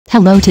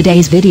Hello,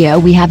 today's video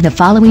we have the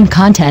following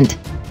content.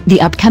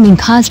 The upcoming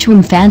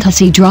costume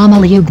fantasy drama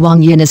Liu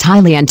Guangyin is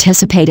highly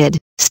anticipated,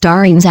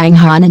 starring Zhang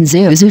Han and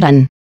Zhu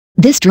Zudun.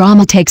 This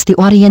drama takes the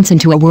audience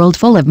into a world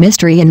full of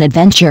mystery and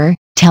adventure,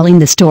 telling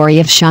the story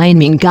of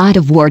Tianming god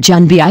of war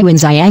Zhang Han and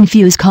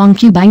Xiangfu's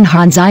concubine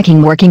Han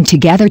Ziking working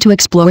together to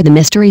explore the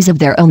mysteries of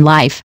their own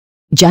life.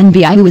 Zhang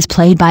Han is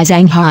played by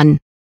Zhang Han.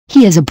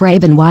 He is a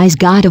brave and wise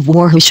god of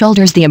war who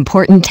shoulders the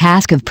important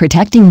task of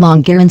protecting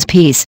Longyear's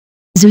peace.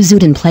 Zhu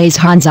Zudun plays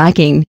Han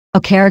Ziking,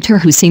 a character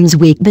who seems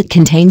weak but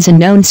contains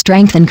unknown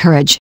strength and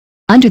courage.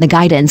 Under the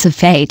guidance of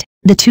fate,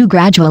 the two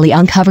gradually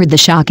uncovered the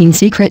shocking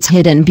secrets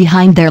hidden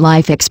behind their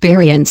life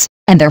experience,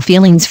 and their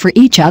feelings for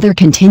each other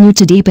continue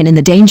to deepen in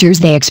the dangers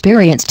they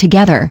experience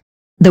together.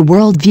 The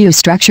worldview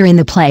structure in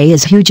the play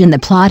is huge and the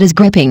plot is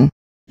gripping.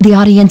 The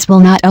audience will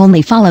not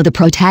only follow the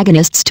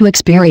protagonists to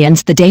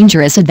experience the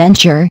dangerous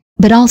adventure,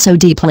 but also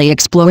deeply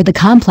explore the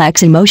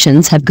complex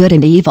emotions of good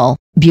and evil,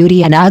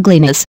 beauty and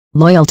ugliness,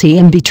 loyalty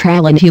and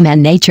betrayal in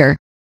human nature.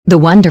 The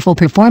wonderful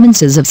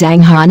performances of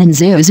Zhang Han and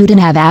Zhu Zudun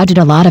have added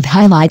a lot of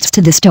highlights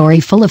to the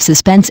story, full of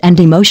suspense and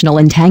emotional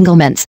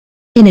entanglements.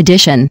 In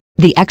addition,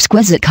 the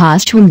exquisite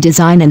costume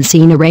design and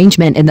scene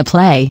arrangement in the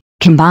play,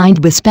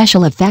 combined with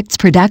special effects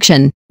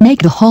production,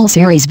 make the whole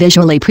series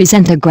visually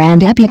present a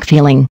grand epic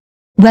feeling.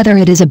 Whether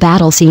it is a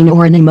battle scene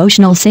or an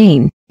emotional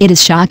scene, it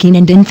is shocking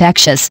and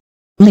infectious.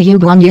 Liu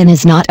Guangyin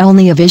is not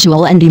only a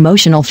visual and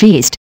emotional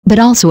feast, but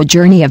also a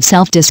journey of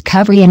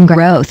self-discovery and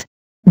growth.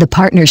 The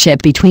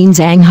partnership between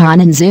Zhang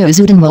Han and Zhu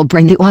Zudun will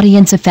bring the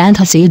audience a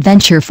fantasy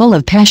adventure full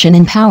of passion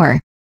and power.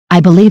 I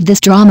believe this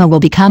drama will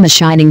become a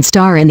shining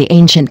star in the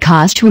ancient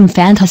costume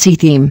fantasy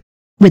theme.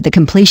 With the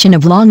completion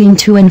of Longing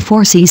 2 and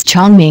 4C's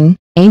Tianming,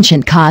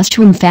 ancient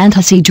costume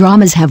fantasy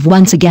dramas have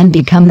once again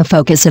become the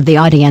focus of the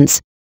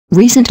audience.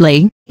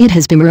 Recently, it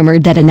has been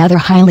rumored that another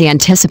highly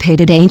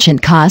anticipated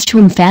ancient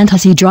costume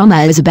fantasy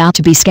drama is about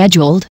to be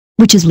scheduled,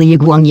 which is Liu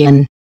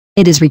Guangyin.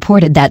 It is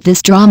reported that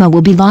this drama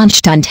will be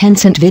launched on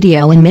Tencent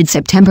Video in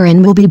mid-September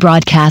and will be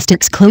broadcast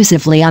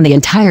exclusively on the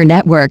entire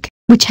network,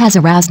 which has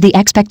aroused the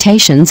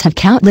expectations of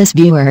countless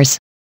viewers.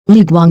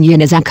 Liu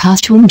Guangyin is a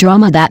costume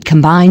drama that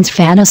combines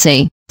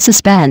fantasy,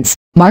 suspense,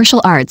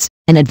 martial arts,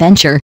 and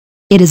adventure.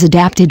 It is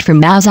adapted from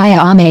Mao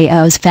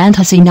Ziao's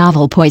fantasy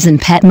novel Poison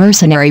Pet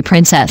Mercenary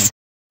Princess.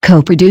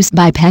 Co-produced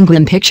by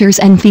Penguin Pictures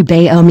and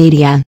Fibao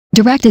Media,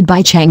 directed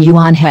by Chang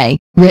Yuanhe,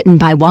 written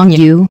by Wang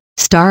Yu,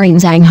 starring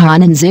Zhang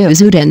Han and Zhu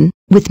Zudun,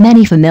 with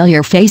many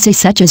familiar faces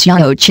such as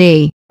Yao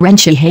Qi, Ren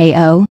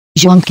Shihao,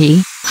 Zhang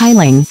Qi,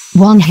 Hailing,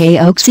 Wang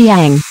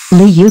Haoxiang,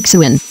 Li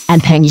Yuxuan,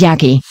 and Peng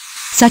Yaqi.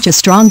 Such a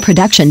strong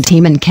production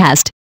team and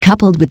cast,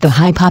 coupled with the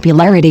high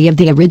popularity of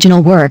the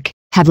original work,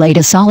 have laid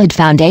a solid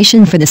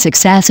foundation for the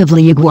success of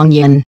Liu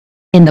Guangyin.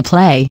 In the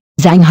play,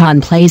 Zhang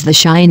Han plays the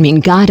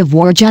Tianming god of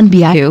war Zhang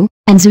Han,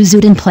 and Zhu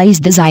Zudun plays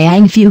the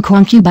Xiangfu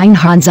concubine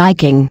Han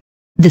Ziking.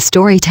 The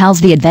story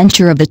tells the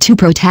adventure of the two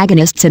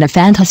protagonists in a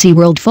fantasy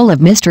world full of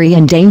mystery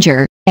and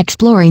danger,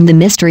 exploring the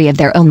mystery of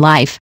their own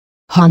life.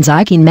 Han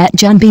Ziking met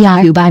Zhang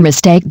Han by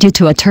mistake due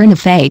to a turn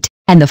of fate,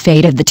 and the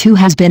fate of the two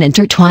has been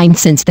intertwined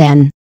since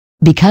then.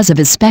 Because of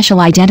his special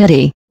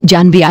identity,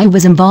 Zhang Han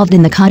was involved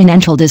in the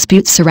continental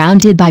disputes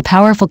surrounded by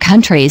powerful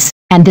countries,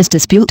 and this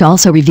dispute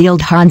also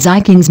revealed Han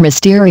Ziking's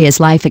mysterious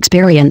life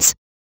experience.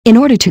 In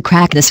order to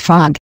crack this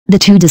fog, the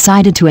two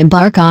decided to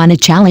embark on a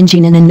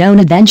challenging and unknown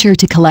adventure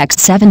to collect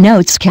 7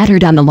 notes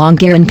scattered on the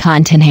Longyear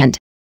continent.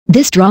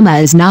 This drama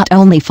is not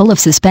only full of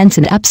suspense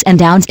and ups and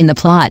downs in the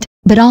plot,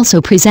 but also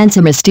presents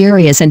a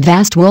mysterious and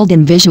vast world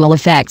in visual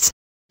effects.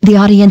 The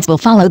audience will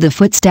follow the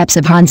footsteps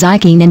of Han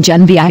Ziking and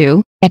Zhang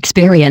Han,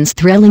 experience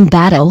thrilling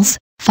battles,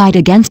 fight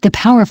against the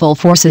powerful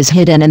forces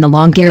hidden in the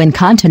Longyear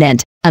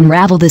continent,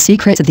 unravel the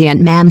secrets of the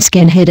Ant-Man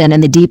skin hidden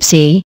in the deep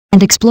sea,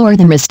 and explore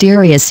the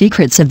mysterious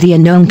secrets of the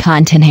unknown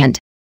continent.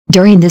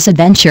 During this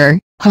adventure,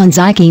 Han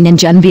Ziking and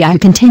Zhang Han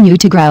continue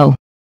to grow.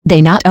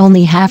 They not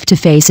only have to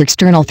face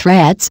external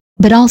threats,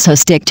 but also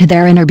stick to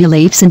their inner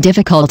beliefs and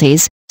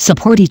difficulties,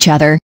 support each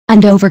other,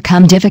 and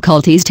overcome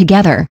difficulties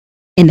together.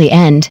 In the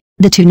end,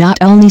 the two not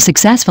only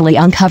successfully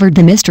uncovered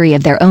the mystery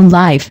of their own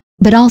life,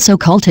 but also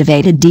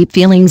cultivated deep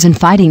feelings and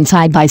fighting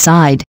side by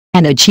side,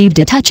 and achieved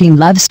a touching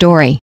love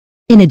story.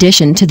 In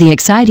addition to the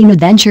exciting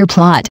adventure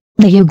plot,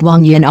 Liu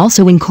Guangyin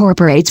also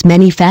incorporates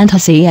many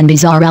fantasy and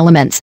bizarre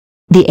elements.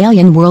 The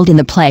alien world in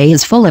the play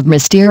is full of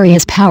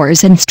mysterious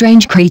powers and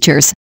strange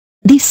creatures.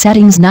 These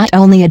settings not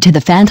only add to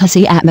the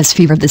fantasy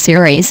atmosphere of the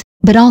series,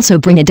 but also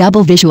bring a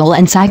double visual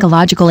and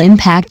psychological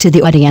impact to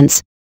the audience.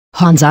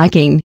 Han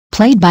Ziking,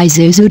 played by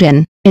Zhu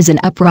Zudun, is an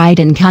upright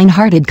and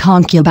kind-hearted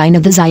concubine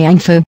of the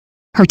Xiangfu.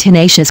 Her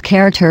tenacious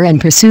character and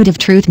pursuit of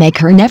truth make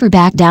her never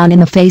back down in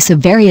the face of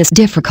various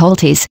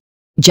difficulties.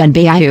 Zhang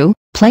Han,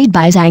 played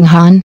by Zhang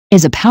Han,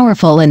 is a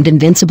powerful and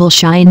invincible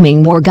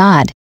Tianming war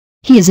god.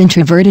 He is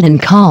introverted and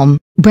calm,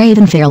 brave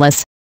and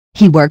fearless.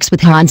 He works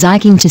with Han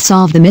Ziking to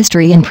solve the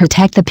mystery and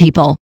protect the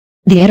people.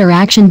 The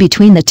interaction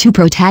between the two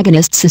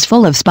protagonists is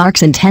full of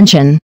sparks and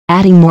tension,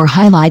 adding more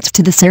highlights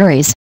to the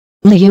series.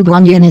 Liu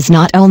Guanyin is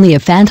not only a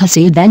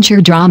fantasy adventure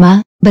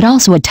drama, but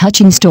also a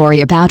touching story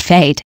about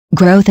fate,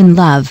 growth and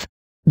love.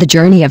 The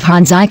journey of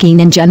Han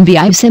Ziqing and Zhen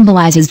Bi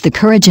symbolizes the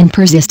courage and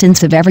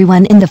persistence of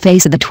everyone in the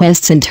face of the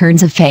twists and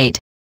turns of fate.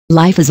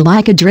 Life is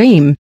like a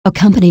dream,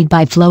 accompanied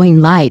by flowing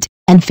light,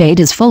 and fate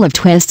is full of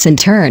twists and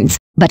turns,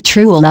 but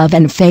true love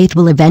and faith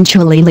will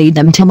eventually lead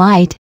them to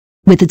light.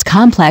 With its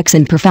complex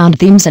and profound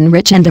themes and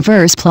rich and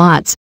diverse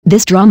plots,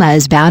 this drama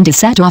is bound to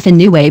set off a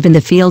new wave in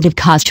the field of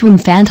costume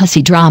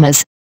fantasy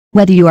dramas.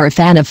 Whether you are a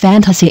fan of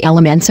fantasy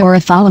elements or a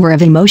follower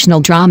of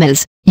emotional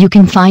dramas, you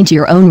can find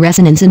your own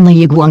resonance in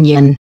Liu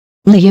Guanyin.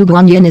 Liu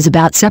Guanyin is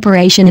about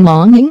separation and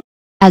longing.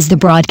 As the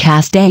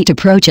broadcast date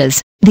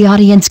approaches, the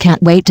audience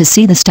can't wait to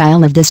see the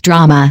style of this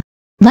drama.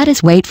 Let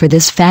us wait for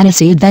this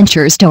fantasy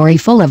adventure story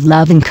full of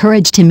love and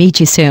courage to meet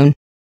you soon.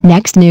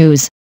 Next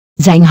news.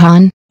 Zhang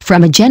Han,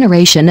 from a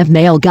generation of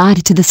male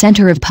god to the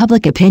center of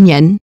public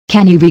opinion,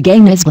 can he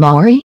regain his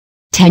glory?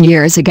 10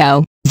 years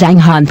ago, Zhang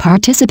Han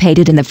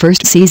participated in the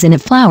first season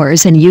of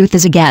Flowers and Youth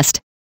as a guest.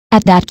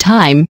 At that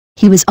time,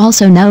 he was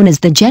also known as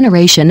the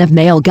generation of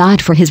male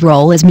god for his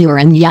role as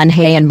Muran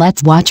Yunhei in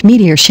Let's Watch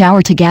Meteor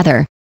Shower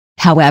Together.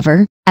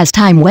 However, as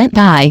time went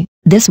by,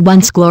 this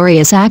once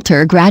glorious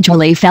actor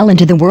gradually fell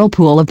into the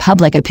whirlpool of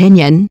public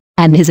opinion,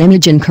 and his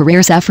image and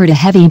career suffered a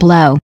heavy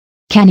blow.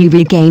 Can he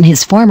regain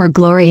his former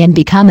glory and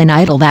become an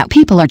idol that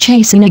people are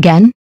chasing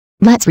again?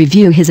 Let's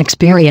review his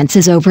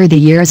experiences over the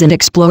years and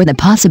explore the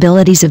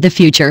possibilities of the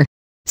future.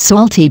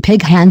 Salty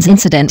Pig Hands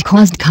incident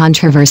caused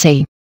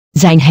controversy.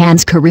 Zhang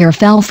Han's career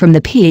fell from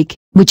the peak,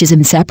 which is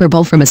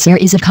inseparable from a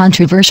series of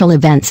controversial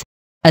events.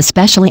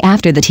 Especially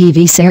after the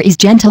TV series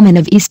Gentlemen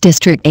of East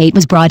District 8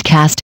 was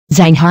broadcast,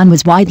 Zhang Han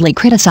was widely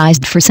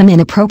criticized for some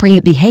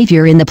inappropriate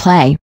behavior in the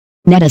play.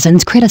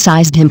 Netizens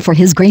criticized him for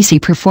his greasy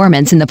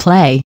performance in the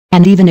play,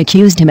 and even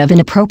accused him of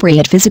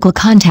inappropriate physical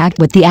contact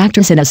with the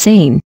actress in a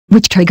scene,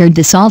 which triggered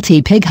the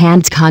Salty Pig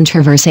Hands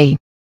controversy.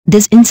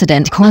 This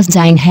incident caused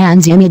Zhang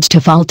Han's image to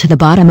fall to the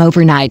bottom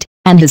overnight,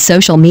 and his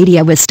social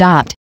media was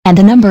stopped, and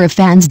the number of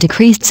fans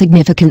decreased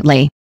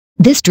significantly.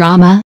 This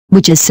drama,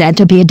 which is said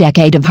to be a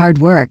decade of hard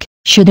work,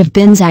 should have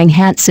been Zhang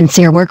Han's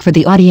sincere work for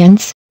the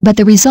audience, but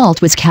the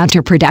result was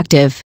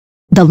counterproductive.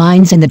 The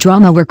lines in the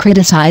drama were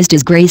criticized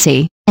as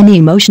greasy, and the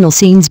emotional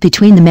scenes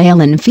between the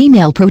male and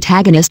female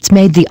protagonists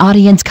made the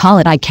audience call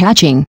it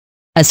eye-catching.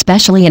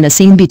 Especially in a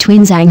scene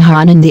between Zhang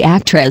Han and the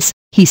actress,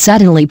 he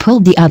suddenly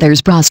pulled the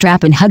other's bra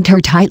strap and hugged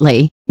her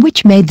tightly,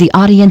 which made the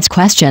audience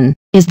question,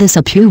 is this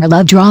a pure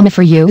love drama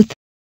for youth?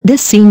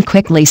 This scene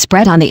quickly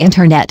spread on the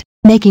internet,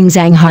 making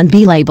Zhang Han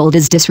be labeled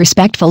as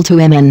disrespectful to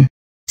women.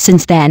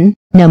 Since then,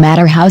 no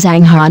matter how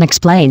Zhang Han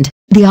explained,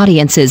 the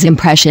audience's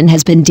impression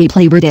has been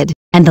deeply rooted,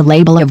 and the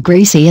label of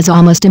greasy is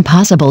almost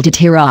impossible to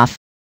tear off.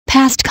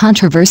 Past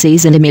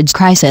controversies and image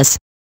crisis.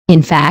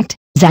 In fact,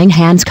 Zhang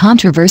Han's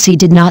controversy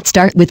did not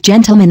start with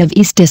Gentlemen of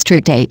East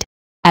District 8.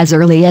 As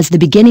early as the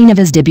beginning of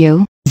his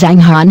debut, Zhang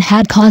Han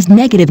had caused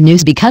negative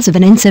news because of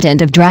an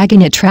incident of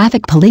dragging a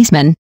traffic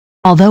policeman.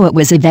 Although it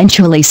was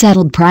eventually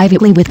settled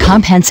privately with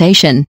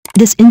compensation,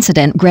 this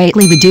incident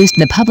greatly reduced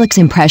the public's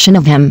impression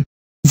of him.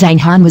 Zhang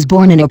Han was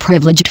born in a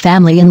privileged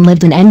family and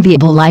lived an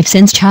enviable life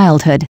since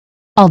childhood.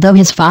 Although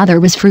his father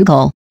was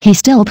frugal, he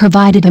still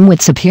provided him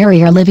with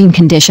superior living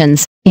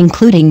conditions,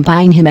 including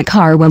buying him a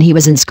car when he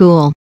was in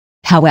school.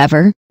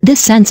 However,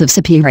 this sense of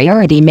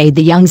superiority made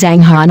the young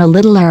Zhang Han a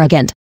little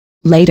arrogant.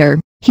 Later,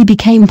 he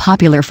became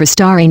popular for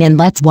starring in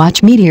Let's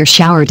Watch Meteor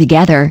Shower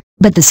Together,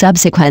 but the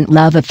subsequent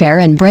love affair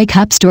and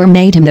breakup storm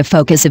made him the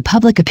focus of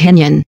public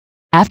opinion.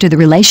 After the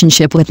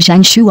relationship with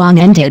Zhang Shuang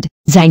ended,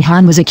 Zhang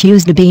Han was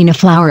accused of being a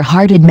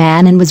flower-hearted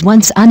man and was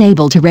once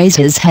unable to raise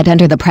his head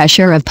under the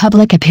pressure of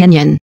public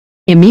opinion.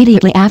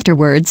 Immediately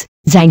afterwards,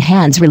 Zhang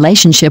Han's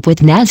relationship with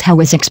Nazha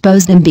was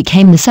exposed and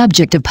became the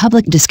subject of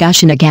public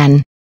discussion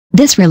again.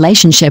 This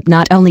relationship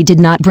not only did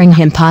not bring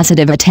him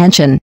positive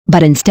attention,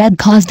 but instead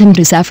caused him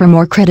to suffer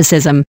more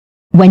criticism.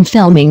 When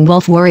filming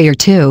Wolf Warrior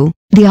 2,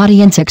 the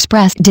audience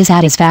expressed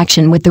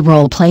dissatisfaction with the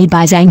role played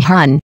by Zhang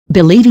Han,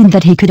 believing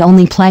that he could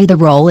only play the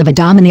role of a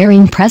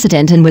domineering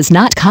president and was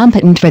not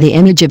competent for the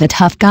image of a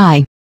tough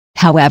guy.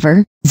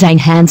 However, Zhang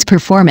Han's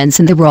performance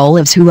in the role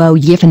of Suo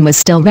Yifan was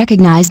still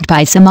recognized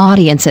by some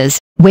audiences,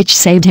 which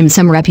saved him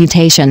some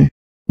reputation.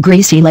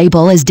 Greasy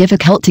label is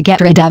difficult to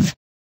get rid of.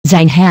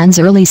 Zhang Han's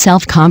early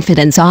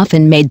self-confidence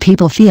often made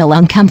people feel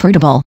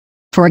uncomfortable.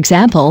 For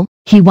example,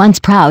 he once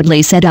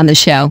proudly said on the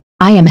show,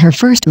 "I am her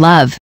first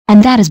love,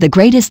 and that is the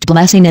greatest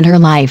blessing in her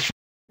life."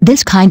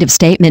 This kind of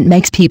statement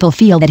makes people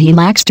feel that he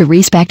lacks the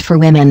respect for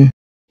women.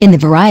 In the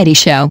variety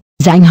show,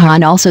 Zhang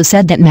Han also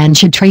said that men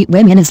should treat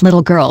women as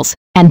little girls,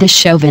 and this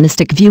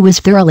chauvinistic view was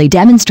thoroughly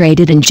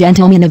demonstrated in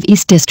Gentlemen of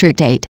East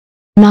District 8.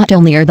 Not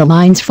only are the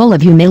lines full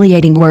of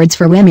humiliating words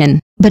for women,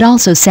 but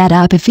also set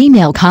up a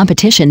female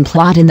competition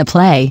plot in the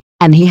play,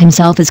 and he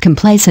himself is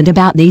complacent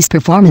about these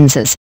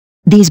performances.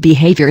 These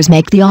behaviors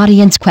make the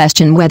audience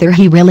question whether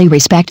he really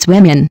respects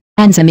women,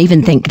 and some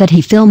even think that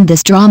he filmed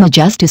this drama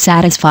just to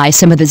satisfy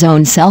some of his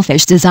own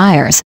selfish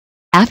desires.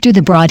 After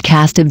the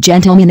broadcast of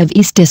Gentlemen of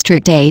East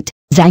District 8,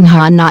 Zhang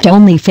Han not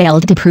only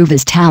failed to prove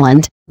his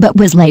talent, but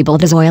was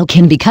labeled as oil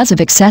king because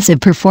of excessive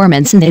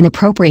performance and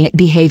inappropriate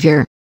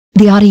behavior.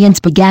 The audience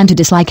began to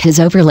dislike his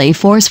overly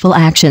forceful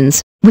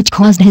actions, which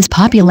caused his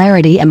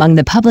popularity among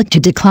the public to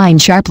decline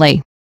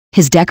sharply.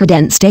 His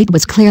decadent state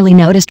was clearly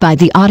noticed by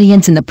the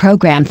audience in the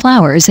program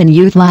Flowers and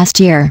Youth last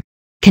year.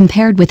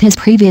 Compared with his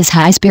previous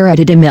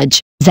high-spirited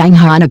image, Zhang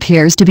Han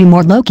appears to be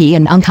more low-key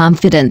and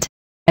unconfident.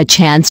 A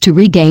chance to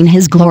regain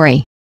his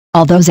glory.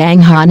 Although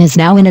Zhang Han is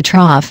now in a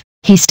trough,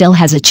 he still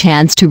has a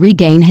chance to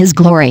regain his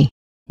glory.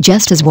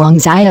 Just as Wang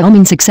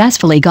Xiaoming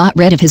successfully got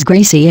rid of his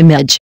gracie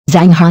image,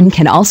 Zhang Han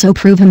can also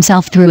prove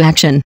himself through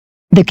action.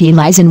 The key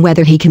lies in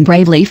whether he can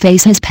bravely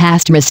face his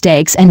past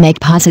mistakes and make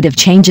positive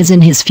changes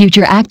in his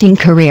future acting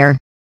career.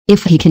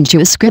 If he can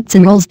choose scripts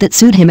and roles that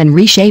suit him and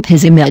reshape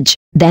his image,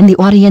 then the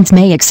audience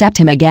may accept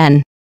him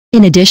again.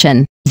 In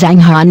addition, Zhang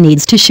Han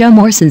needs to show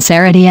more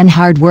sincerity and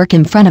hard work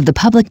in front of the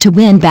public to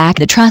win back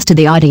the trust of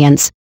the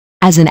audience.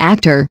 As an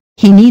actor,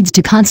 he needs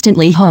to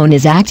constantly hone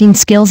his acting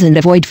skills and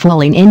avoid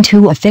falling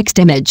into a fixed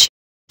image.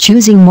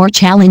 Choosing more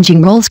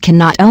challenging roles can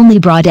not only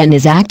broaden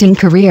his acting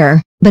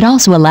career, but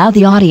also allow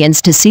the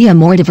audience to see a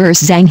more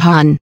diverse Zhang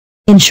Han.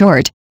 In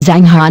short,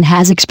 Zhang Han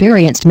has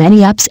experienced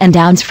many ups and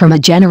downs from a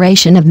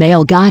generation of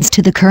male gods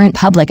to the current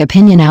public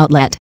opinion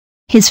outlet.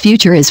 His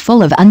future is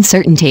full of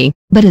uncertainty,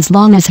 but as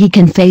long as he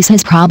can face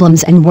his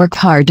problems and work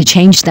hard to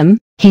change them,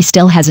 he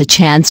still has a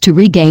chance to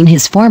regain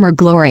his former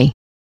glory.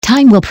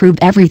 Time will prove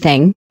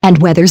everything, and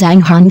whether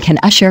Zhang Han can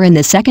usher in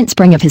the second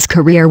spring of his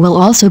career will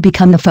also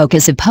become the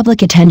focus of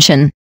public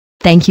attention.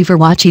 Thank you for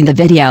watching the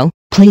video.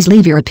 Please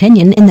leave your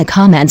opinion in the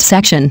comments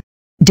section.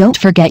 Don't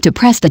forget to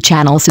press the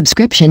channel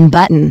subscription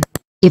button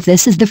if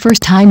this is the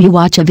first time you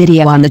watch a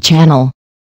video on the channel.